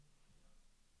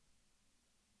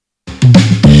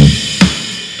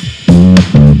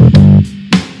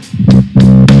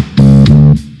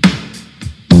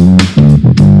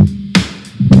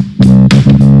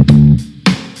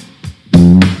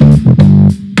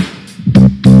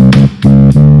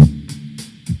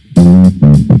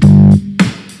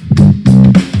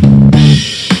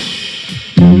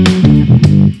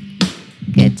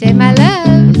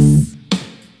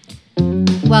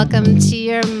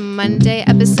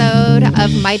episode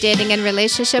of My Dating and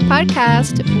Relationship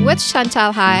Podcast with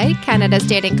Chantal Hai, Canada's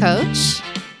dating coach.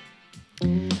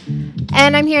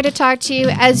 And I'm here to talk to you,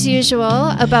 as usual,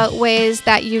 about ways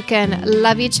that you can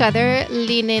love each other,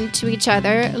 lean into each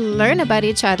other, learn about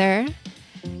each other,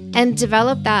 and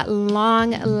develop that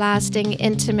long-lasting,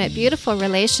 intimate, beautiful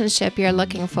relationship you're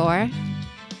looking for.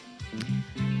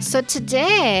 So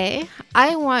today,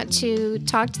 I want to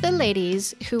talk to the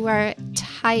ladies who are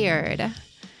tired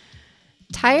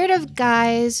of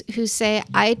guys who say,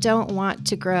 I don't want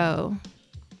to grow.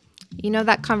 You know,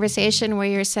 that conversation where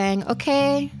you're saying,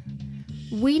 okay,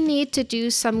 we need to do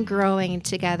some growing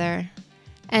together.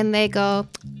 And they go,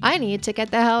 I need to get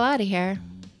the hell out of here.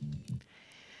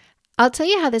 I'll tell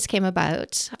you how this came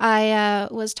about. I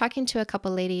was talking to a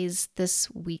couple ladies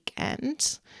this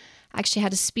weekend. I actually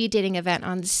had a speed dating event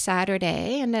on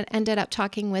Saturday and then ended up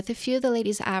talking with a few of the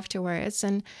ladies afterwards.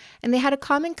 And they had a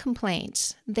common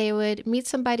complaint. They would meet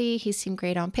somebody, he seemed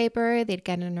great on paper, they'd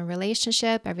get in a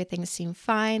relationship, everything seemed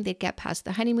fine, they'd get past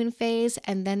the honeymoon phase,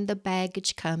 and then the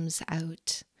baggage comes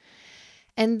out.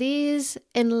 And these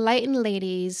enlightened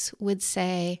ladies would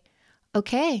say,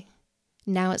 okay,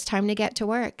 now it's time to get to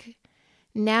work.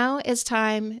 Now it's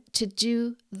time to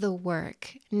do the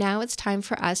work. Now it's time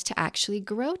for us to actually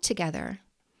grow together.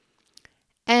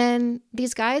 And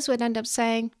these guys would end up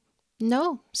saying,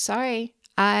 no, sorry,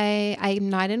 I'm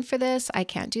not in for this. I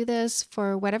can't do this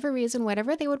for whatever reason,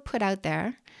 whatever they would put out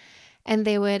there. And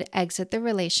they would exit the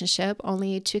relationship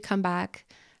only to come back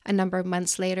a number of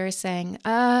months later saying,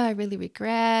 I really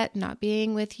regret not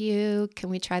being with you.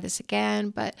 Can we try this again?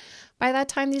 But by that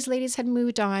time, these ladies had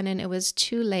moved on and it was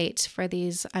too late for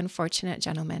these unfortunate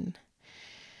gentlemen.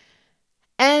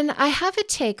 And I have a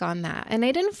take on that. And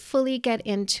I didn't fully get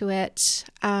into it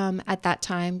at that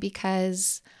time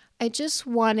because I just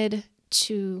wanted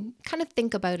to kind of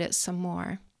think about it some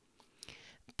more.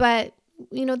 But,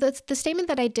 you know, the statement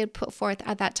that I did put forth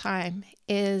at that time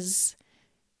is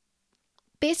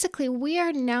basically, we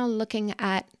are now looking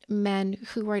at men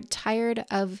who are tired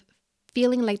of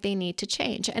feeling like they need to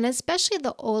change. And especially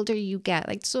the older you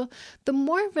get, so the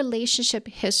more relationship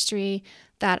history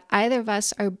that either of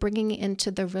us are bringing into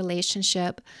the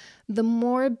relationship, the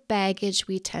more baggage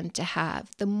we tend to have,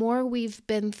 the more we've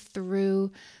been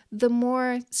through, the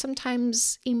more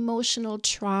sometimes emotional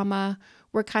trauma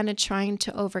we're kind of trying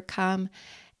to overcome.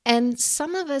 And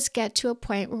some of us get to a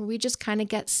point where we just kind of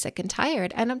get sick and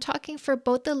tired. And I'm talking for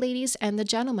both the ladies and the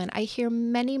gentlemen. I hear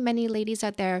many, many ladies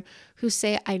out there who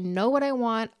say, I know what I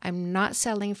want. I'm not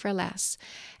settling for less.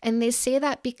 And they say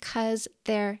that because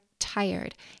they're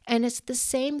tired. And it's the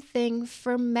same thing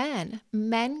for men.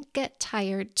 Men get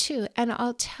tired too. And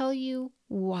I'll tell you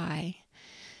why.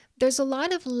 There's a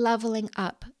lot of leveling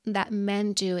up that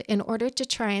men do in order to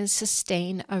try and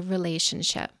sustain a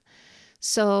relationship.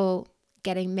 So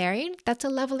getting married, that's a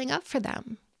leveling up for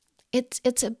them. It's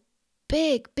a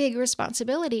big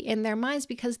responsibility in their minds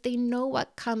because they know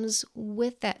what comes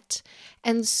with it.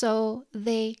 And so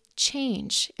they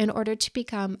change in order to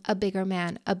become a bigger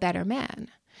man, a better man.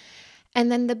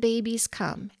 And then the babies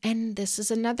come. And this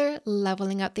is another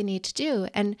leveling up they need to do.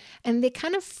 And they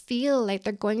kind of feel like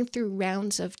they're going through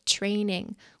rounds of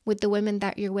training with the women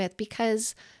that you're with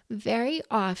because very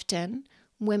often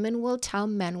women will tell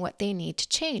men what they need to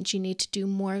change. You need to do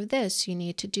more of this. You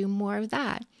need to do more of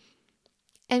that.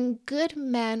 And good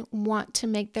men want to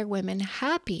make their women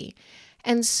happy.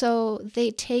 And so they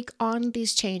take on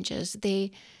these changes.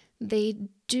 They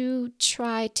do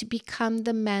try to become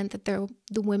the men that the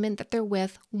women that they're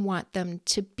with want them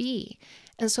to be.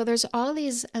 And so there's all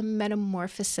these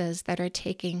metamorphoses that are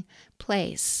taking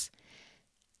place.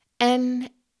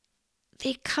 And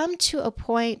they come to a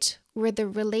point where the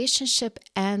relationship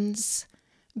ends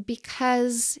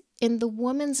because in the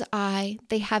woman's eye,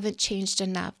 they haven't changed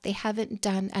enough. They haven't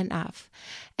done enough.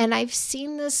 And I've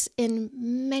seen this in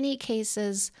many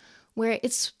cases where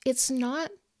it's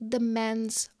not the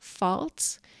men's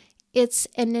fault. It's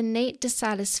an innate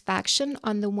dissatisfaction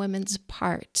on the woman's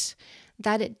part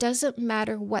that it doesn't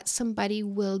matter what somebody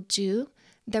will do.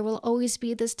 There will always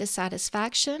be this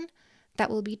dissatisfaction that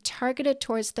will be targeted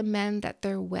towards the men that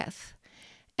they're with.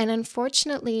 And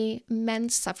unfortunately, men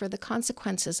suffer the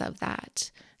consequences of that.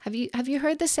 Have you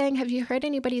heard the saying? Have you heard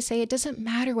anybody say, it doesn't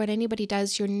matter what anybody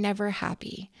does, you're never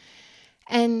happy?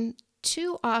 And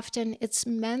too often, it's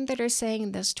men that are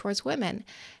saying this towards women.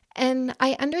 And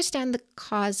I understand the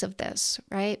cause of this,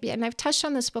 right? And I've touched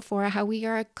on this before, how we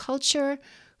are a culture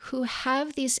who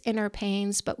have these inner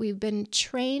pains, but we've been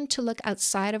trained to look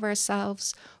outside of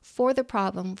ourselves for the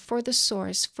problem, for the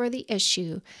source, for the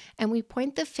issue. And we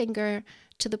point the finger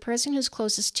to the person who's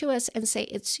closest to us and say,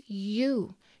 it's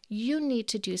you. You need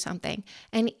to do something.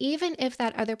 And even if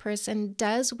that other person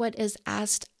does what is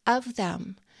asked of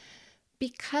them,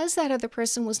 because that other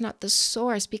person was not the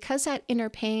source, because that inner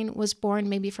pain was born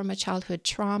maybe from a childhood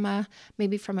trauma,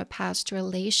 maybe from a past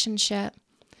relationship.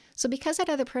 So because that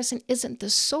other person isn't the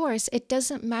source, it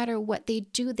doesn't matter what they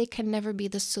do, they can never be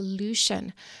the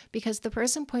solution, because the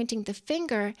person pointing the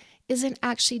finger isn't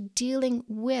actually dealing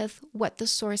with what the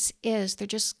source is. They're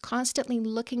just constantly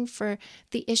looking for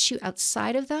the issue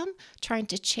outside of them, trying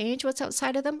to change what's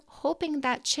outside of them, hoping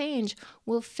that change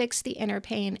will fix the inner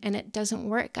pain. And it doesn't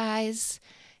work, guys.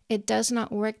 It does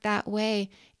not work that way.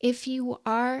 If you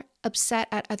are upset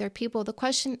at other people, the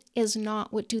question is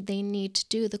not what do they need to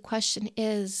do? The question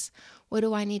is, what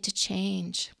do I need to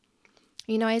change?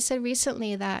 I said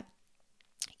recently that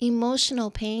emotional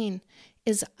pain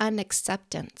is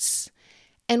unacceptance.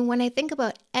 And when I think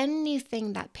about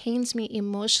anything that pains me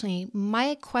emotionally,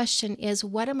 my question is,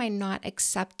 what am I not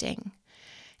accepting?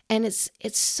 And it's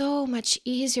so much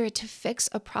easier to fix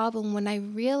a problem when I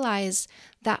realize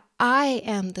that I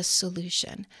am the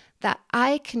solution, that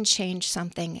I can change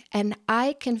something and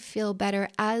I can feel better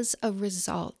as a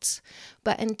result.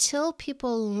 But until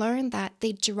people learn that,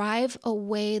 they drive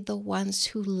away the ones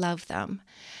who love them.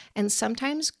 And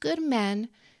sometimes good men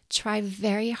try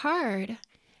very hard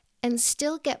and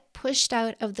still get pushed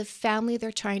out of the family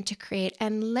they're trying to create.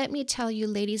 And let me tell you,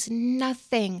 ladies,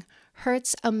 nothing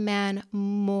hurts a man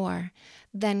more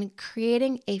than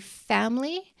creating a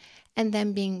family and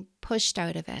then being pushed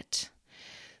out of it.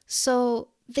 So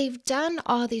they've done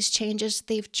all these changes.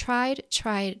 They've tried.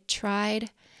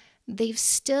 They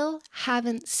still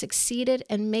haven't succeeded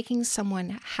in making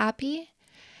someone happy.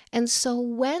 And so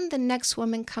when the next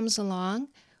woman comes along,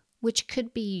 which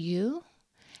could be you,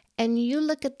 and you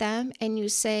look at them and you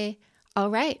say, all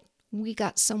right, we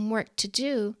got some work to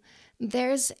do,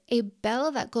 there's a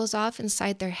bell that goes off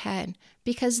inside their head,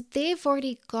 because they've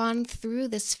already gone through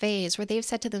this phase where they've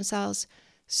said to themselves,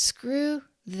 screw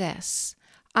this.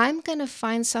 I'm going to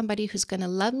find somebody who's going to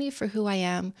love me for who I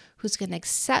am, who's going to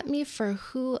accept me for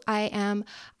who I am.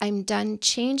 I'm done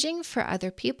changing for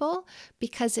other people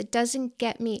because it doesn't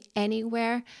get me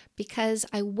anywhere, because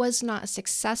I was not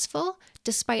successful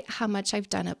despite how much I've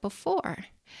done it before.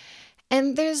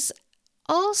 And there's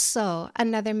also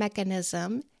another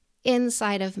mechanism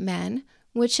inside of men,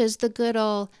 which is the good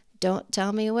old don't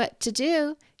tell me what to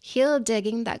do heel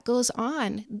digging that goes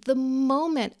on. The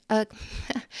moment I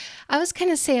was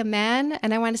going to say a man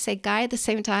and I want to say guy at the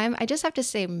same time, I just have to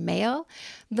say male.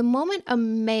 The moment a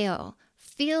male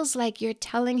feels like you're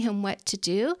telling him what to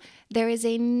do, there is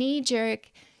a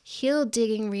knee-jerk heel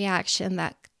digging reaction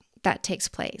that takes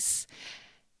place.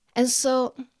 And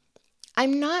so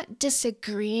I'm not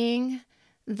disagreeing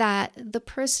that the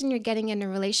person you're getting in a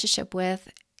relationship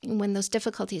with, when those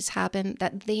difficulties happen,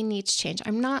 that they need to change.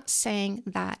 I'm not saying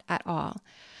that at all.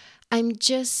 I'm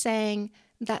just saying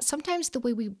that sometimes the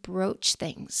way we broach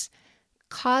things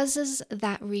causes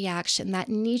that reaction, that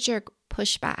knee-jerk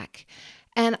pushback.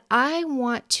 And I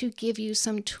want to give you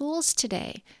some tools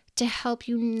today to help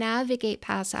you navigate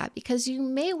past that, because you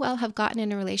may well have gotten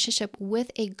in a relationship with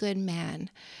a good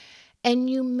man. And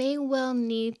you may well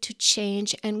need to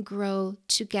change and grow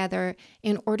together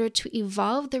in order to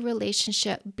evolve the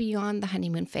relationship beyond the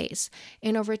honeymoon phase,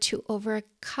 in order to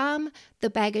overcome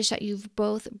the baggage that you've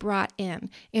both brought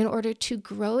in order to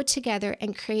grow together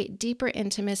and create deeper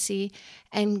intimacy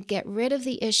and get rid of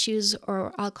the issues,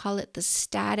 or I'll call it the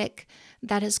static,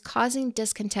 that is causing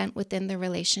discontent within the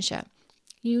relationship.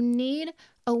 You need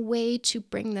a way to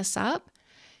bring this up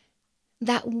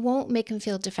that won't make him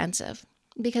feel defensive.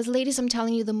 Because ladies, I'm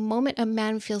telling you, the moment a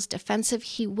man feels defensive,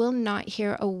 he will not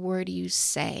hear a word you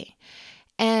say.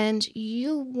 And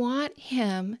you want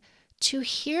him to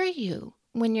hear you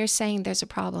when you're saying there's a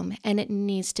problem and it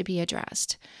needs to be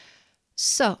addressed.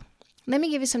 So let me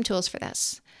give you some tools for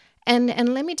this. And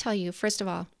let me tell you, first of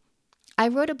all, I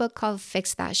wrote a book called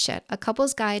Fix That Shit, A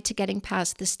Couple's Guide to Getting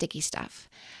Past the Sticky Stuff.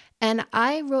 And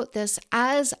I wrote this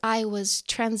as I was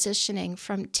transitioning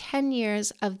from 10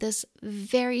 years of this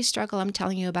very struggle I'm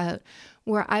telling you about,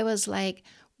 where I was like,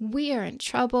 we are in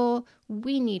trouble,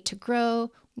 we need to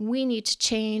grow, we need to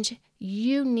change,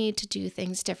 you need to do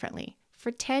things differently.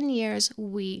 For 10 years,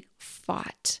 we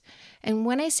fought. And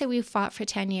when I say we fought for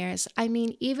 10 years, I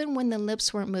mean, even when the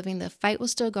lips weren't moving, the fight was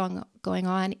still going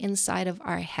on inside of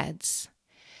our heads.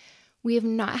 We have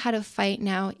not had a fight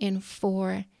now in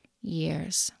 4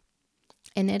 years.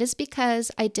 And it is because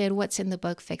I did what's in the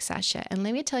book, Fix That Shit. And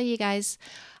let me tell you guys,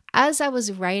 as I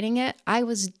was writing it, I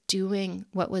was doing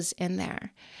what was in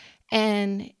there.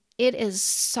 And it is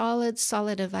solid,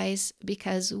 solid advice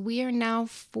because we are now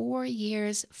 4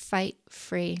 years fight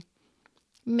free,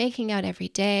 making out every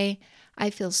day. I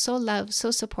feel so loved,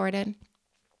 so supported.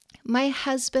 My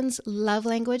husband's love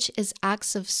language is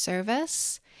acts of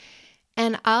service.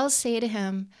 And I'll say to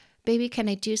him, baby, can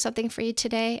I do something for you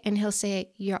today? And he'll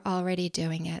say, you're already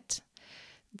doing it.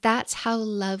 That's how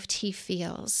loved he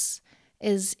feels.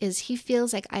 Is he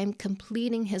feels like I'm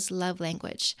completing his love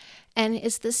language. And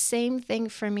it's the same thing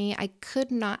for me. I could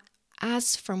not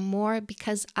ask for more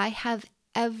because I have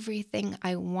everything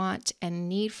I want and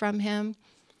need from him.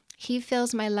 He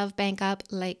fills my love bank up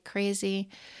like crazy.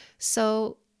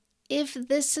 So if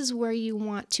this is where you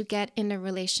want to get in a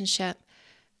relationship,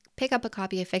 pick up a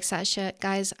copy of Fix That Shit.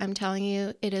 Guys, I'm telling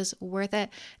you, it is worth it.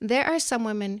 There are some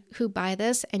women who buy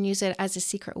this and use it as a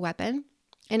secret weapon.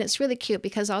 And it's really cute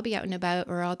because I'll be out and about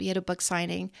or I'll be at a book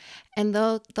signing and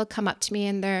they'll come up to me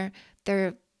and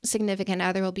their significant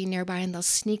other will be nearby and they'll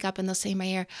sneak up and they'll say in my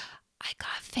ear, I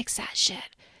got Fix That Shit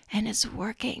and it's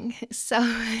working. So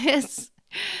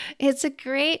it's a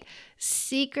great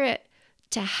secret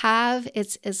to have.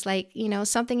 It's like,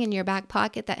 something in your back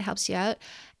pocket that helps you out.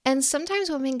 And sometimes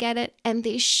women get it and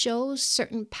they show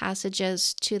certain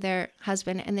passages to their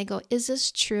husband and they go, is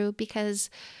this true? Because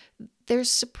they're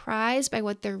surprised by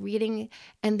what they're reading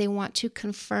and they want to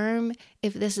confirm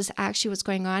if this is actually what's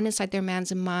going on inside their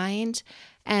man's mind.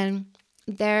 And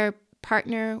their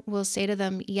partner will say to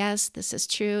them, yes, this is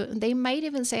true. They might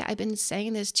even say, I've been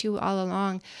saying this to you all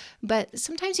along. But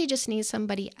sometimes you just need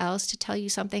somebody else to tell you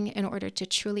something in order to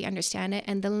truly understand it.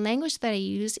 And the language that I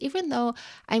use, even though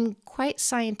I'm quite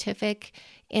scientific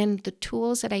in the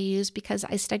tools that I use because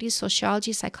I study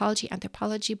sociology, psychology,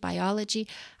 anthropology, biology,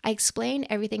 I explain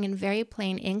everything in very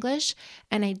plain English.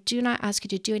 And I do not ask you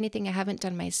to do anything I haven't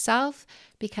done myself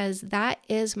because that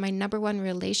is my number one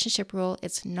relationship rule.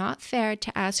 It's not fair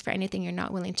to ask for anything you're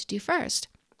not willing to do first.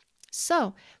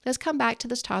 So let's come back to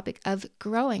this topic of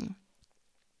growing.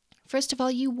 First of all,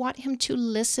 you want him to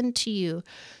listen to you.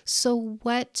 So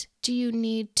what do you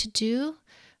need to do,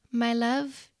 my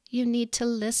love? You need to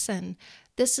listen.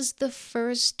 This is the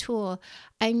first tool.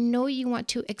 I know you want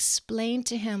to explain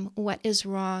to him what is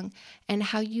wrong and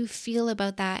how you feel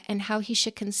about that and how he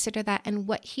should consider that and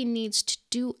what he needs to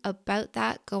do about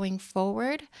that going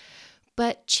forward.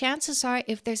 But chances are,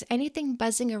 if there's anything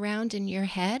buzzing around in your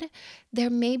head, there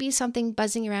may be something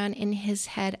buzzing around in his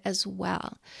head as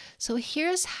well. So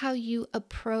here's how you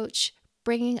approach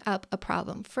bringing up a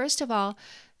problem. First of all,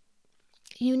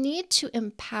 you need to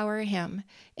empower him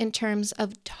in terms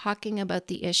of talking about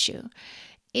the issue.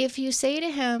 If you say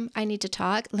to him, I need to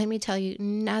talk, let me tell you,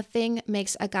 nothing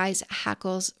makes a guy's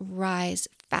hackles rise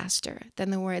faster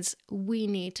than the words, we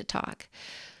need to talk.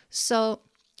 So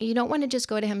you don't want to just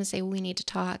go to him and say, we need to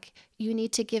talk. You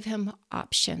need to give him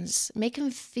options. Make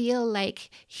him feel like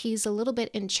he's a little bit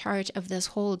in charge of this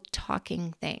whole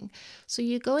talking thing. So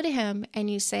you go to him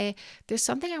and you say, there's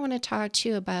something I want to talk to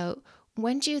you about.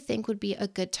 When do you think would be a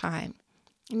good time?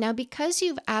 Now, because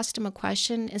you've asked him a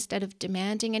question instead of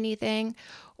demanding anything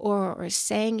or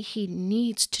saying he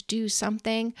needs to do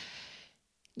something,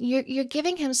 you're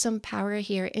giving him some power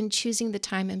here in choosing the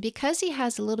time. And because he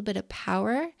has a little bit of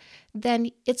power, then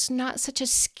it's not such a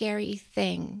scary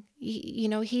thing.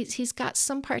 He's got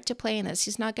some part to play in this.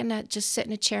 He's not going to just sit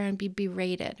in a chair and be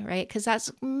berated, right? Because that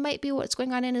might be what's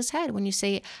going on in his head when you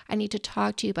say, I need to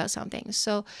talk to you about something.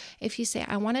 So if you say,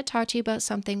 I want to talk to you about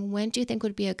something, when do you think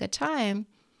would be a good time?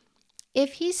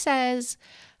 If he says,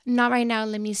 not right now,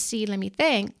 let me see, let me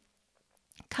think,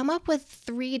 come up with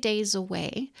 3 days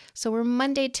away. So we're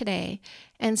Monday today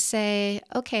and say,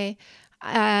 okay,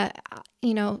 I'll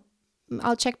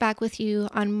check back with you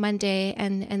on Monday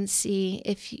and see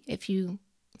if you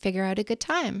figure out a good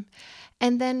time.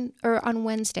 And then, or on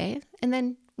Wednesday, and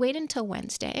then wait until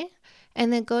Wednesday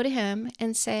and then go to him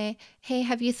and say, hey,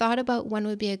 have you thought about when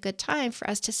would be a good time for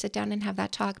us to sit down and have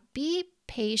that talk? Be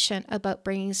patient about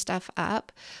bringing stuff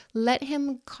up. Let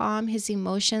him calm his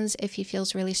emotions if he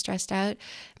feels really stressed out.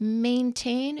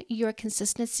 Maintain your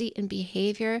consistency in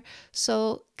behavior.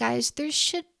 So guys, there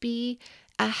should be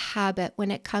a habit when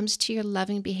it comes to your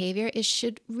loving behavior. It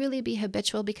should really be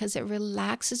habitual because it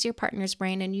relaxes your partner's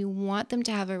brain, and you want them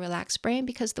to have a relaxed brain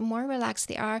because the more relaxed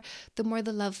they are, the more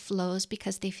the love flows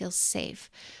because they feel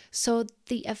safe. So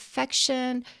the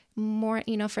affection,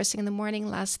 first thing in the morning,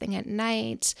 last thing at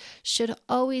night, should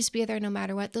always be there no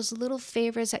matter what. Those little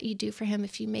favors that you do for him,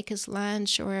 if you make his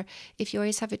lunch or if you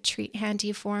always have a treat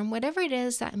handy for him, whatever it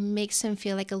is that makes him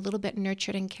feel like a little bit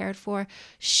nurtured and cared for,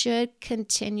 should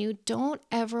continue. Don't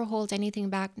ever hold anything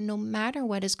back, no matter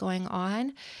what is going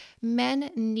on. Men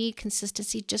need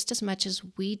consistency just as much as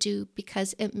we do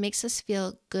because it makes us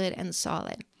feel good and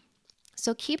solid.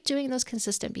 So keep doing those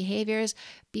consistent behaviors,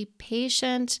 be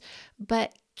patient,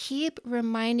 but keep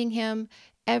reminding him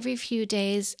every few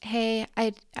days, hey,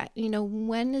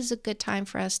 when is a good time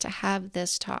for us to have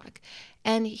this talk?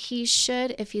 And he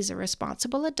should, if he's a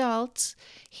responsible adult,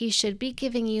 he should be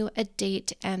giving you a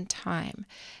date and time.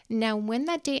 Now, when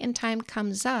that date and time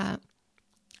comes up,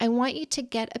 I want you to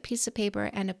get a piece of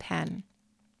paper and a pen.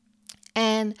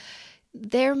 And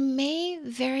there may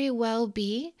very well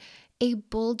be a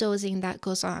bulldozing that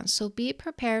goes on. So be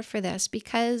prepared for this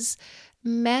because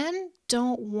men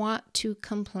don't want to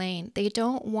complain. They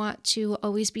don't want to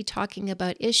always be talking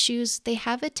about issues. They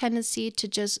have a tendency to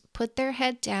just put their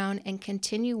head down and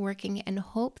continue working and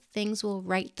hope things will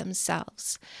right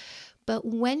themselves. But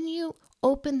when you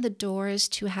open the doors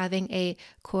to having a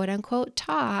quote unquote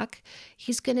talk,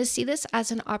 he's going to see this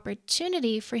as an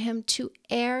opportunity for him to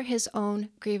air his own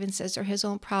grievances or his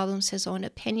own problems, his own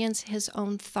opinions, his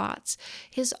own thoughts,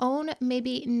 his own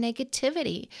maybe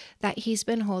negativity that he's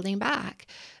been holding back.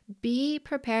 Be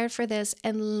prepared for this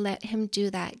and let him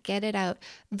do that. Get it out.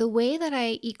 The way that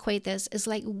I equate this is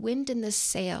like wind in the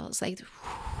sails, like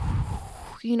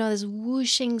this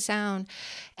whooshing sound.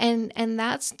 And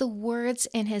that's the words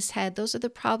in his head. Those are the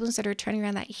problems that are turning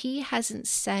around that he hasn't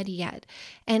said yet.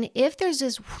 And if there's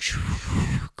this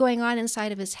going on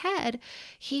inside of his head,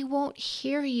 he won't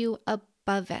hear you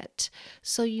above it.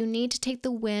 So you need to take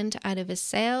the wind out of his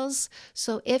sails.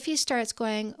 So if he starts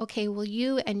going, okay, well,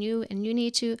 you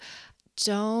need to,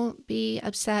 don't be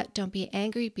upset, don't be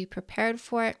angry, be prepared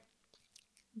for it.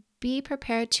 Be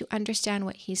prepared to understand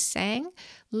what he's saying,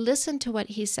 listen to what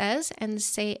he says, and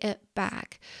say it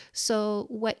back. So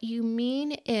what you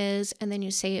mean is, and then you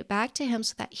say it back to him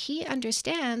so that he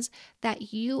understands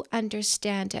that you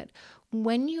understand it.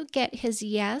 When you get his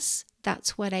yes,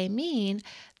 that's what I mean,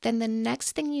 then the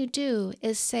next thing you do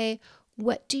is say,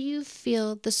 what do you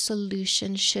feel the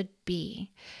solution should be?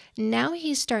 Now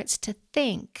he starts to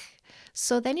think.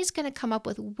 So then he's going to come up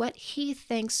with what he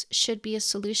thinks should be a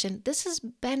solution. This is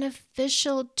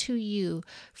beneficial to you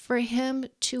for him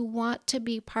to want to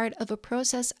be part of a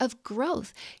process of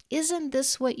growth. Isn't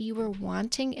this what you were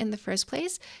wanting in the first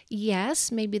place?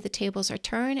 Yes, maybe the tables are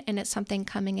turned and it's something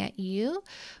coming at you,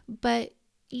 but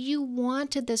you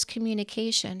wanted this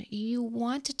communication. You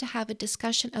wanted to have a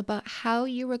discussion about how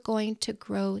you were going to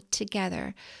grow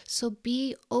together. So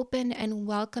be open and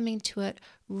welcoming to it.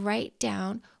 Write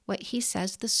down what he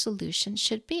says the solution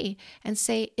should be and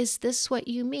say, is this what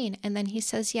you mean? And then he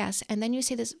says yes. And then you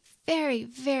say this very,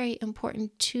 very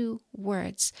important 2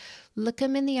 words. Look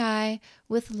him in the eye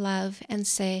with love and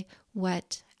say,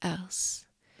 what else?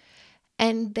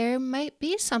 And there might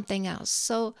be something else.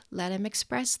 So let him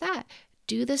express that.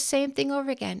 Do the same thing over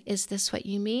again. Is this what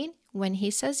you mean? When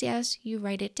he says yes, you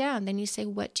write it down. Then you say,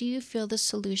 what do you feel the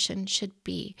solution should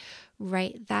be?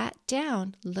 Write that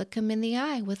down. Look him in the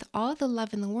eye with all the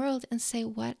love in the world and say,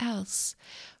 what else?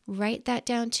 Write that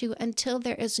down too until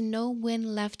there is no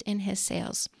wind left in his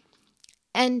sails.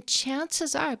 And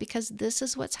chances are, because this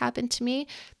is what's happened to me,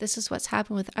 this is what's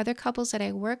happened with other couples that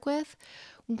I work with,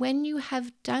 when you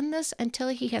have done this until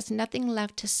he has nothing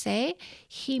left to say,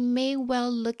 he may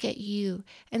well look at you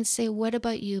and say, what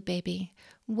about you, baby?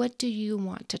 What do you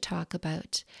want to talk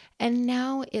about? And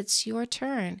now it's your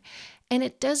turn. And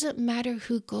it doesn't matter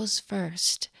who goes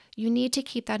first. You need to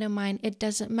keep that in mind. It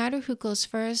doesn't matter who goes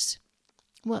first.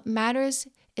 What matters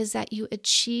is that you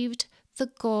achieved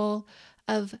the goal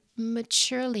of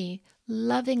maturely,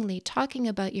 lovingly talking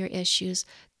about your issues,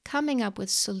 coming up with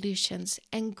solutions,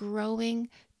 and growing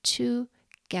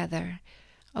together.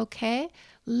 Okay?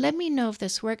 Let me know if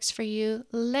this works for you.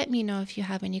 Let me know if you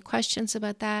have any questions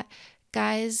about that.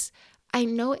 Guys, I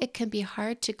know it can be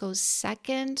hard to go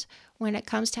second when it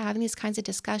comes to having these kinds of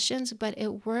discussions, but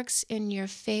it works in your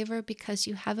favor because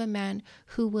you have a man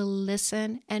who will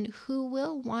listen and who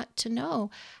will want to know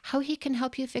how he can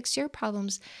help you fix your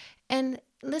problems. And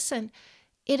listen,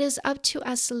 it is up to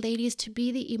us ladies to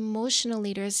be the emotional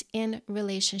leaders in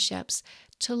relationships,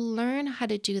 to learn how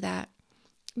to do that,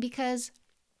 because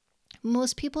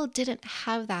most people didn't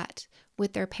have that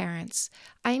with their parents.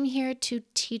 I'm here to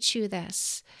teach you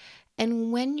this.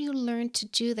 And when you learn to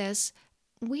do this,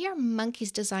 we are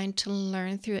monkeys designed to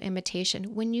learn through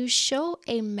imitation. When you show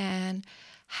a man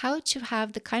how to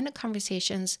have the kind of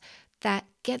conversations that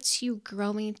gets you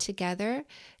growing together.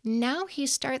 Now he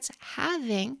starts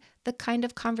having the kind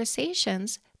of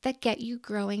conversations that get you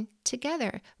growing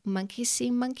together. Monkey see,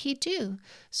 monkey do.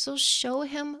 So show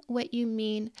him what you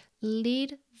mean,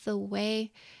 lead the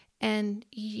way, and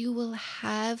you will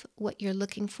have what you're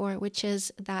looking for, which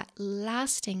is that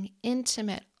lasting,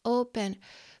 intimate, open,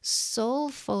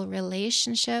 soulful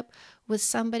relationship with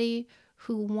somebody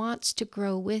who wants to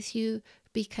grow with you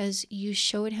because you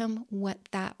showed him what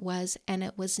that was, and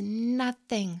it was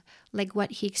nothing like what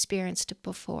he experienced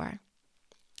before.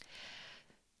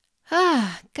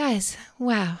 Guys,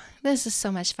 wow, this is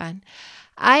so much fun.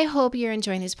 I hope you're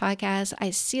enjoying these podcasts. I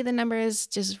see the numbers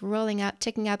just rolling up,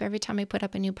 ticking up every time I put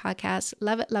up a new podcast.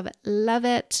 Love it, love it, love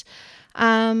it.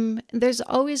 There's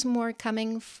always more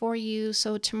coming for you.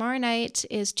 So tomorrow night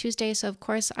is Tuesday. So of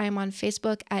course I'm on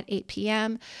Facebook at 8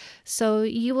 p.m. So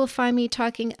you will find me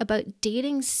talking about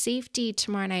dating safety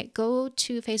tomorrow night. Go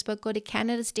to Facebook, go to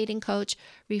Canada's Dating Coach,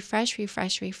 refresh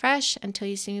until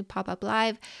you see me pop up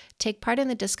live. Take part in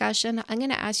the discussion. I'm going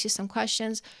to ask you some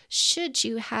questions. Should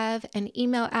you have an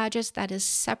email address that is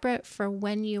separate for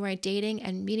when you are dating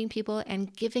and meeting people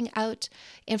and giving out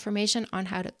information on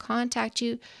how to contact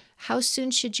you? How soon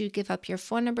should you give up your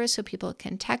phone number so people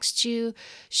can text you?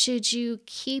 Should you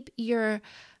keep your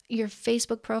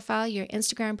Facebook profile, your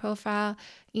Instagram profile,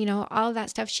 all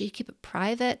that stuff? Should you keep it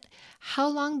private? How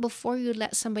long before you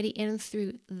let somebody in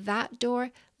through that door?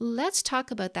 Let's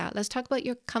talk about that. Let's talk about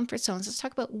your comfort zones. Let's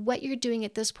talk about what you're doing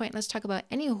at this point. Let's talk about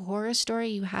any horror story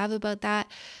you have about that.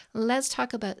 Let's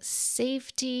talk about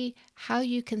safety, how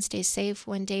you can stay safe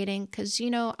when dating, because,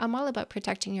 I'm all about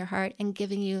protecting your heart and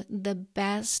giving you the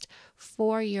best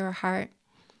for your heart.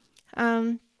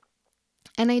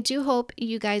 And I do hope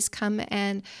you guys come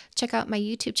and check out my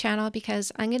YouTube channel,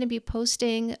 because I'm going to be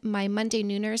posting my Monday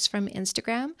Nooners from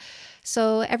Instagram.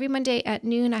 So every Monday at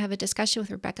noon, I have a discussion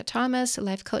with Rebecca Thomas, a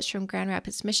life coach from Grand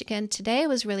Rapids, Michigan. Today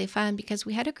was really fun because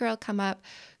we had a girl come up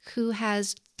who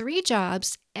has 3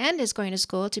 jobs and is going to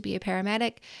school to be a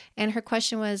paramedic. And her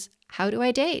question was, how do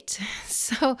I date?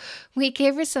 So we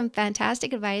gave her some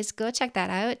fantastic advice. Go check that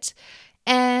out.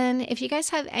 And if you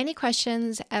guys have any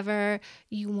questions ever,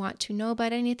 you want to know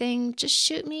about anything, just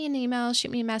shoot me an email, shoot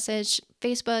me a message,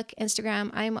 Facebook, Instagram.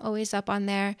 I'm always up on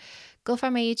there. Go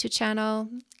find my YouTube channel.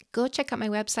 Go check out my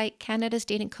website,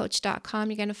 canadasdatingcoach.com.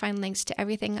 You're going to find links to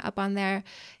everything up on there,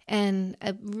 and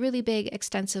a really big,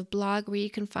 extensive blog where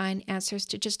you can find answers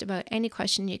to just about any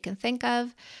question you can think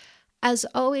of. As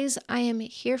always, I am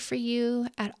here for you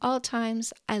at all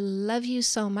times. I love you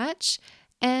so much,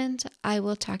 and I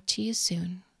will talk to you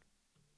soon.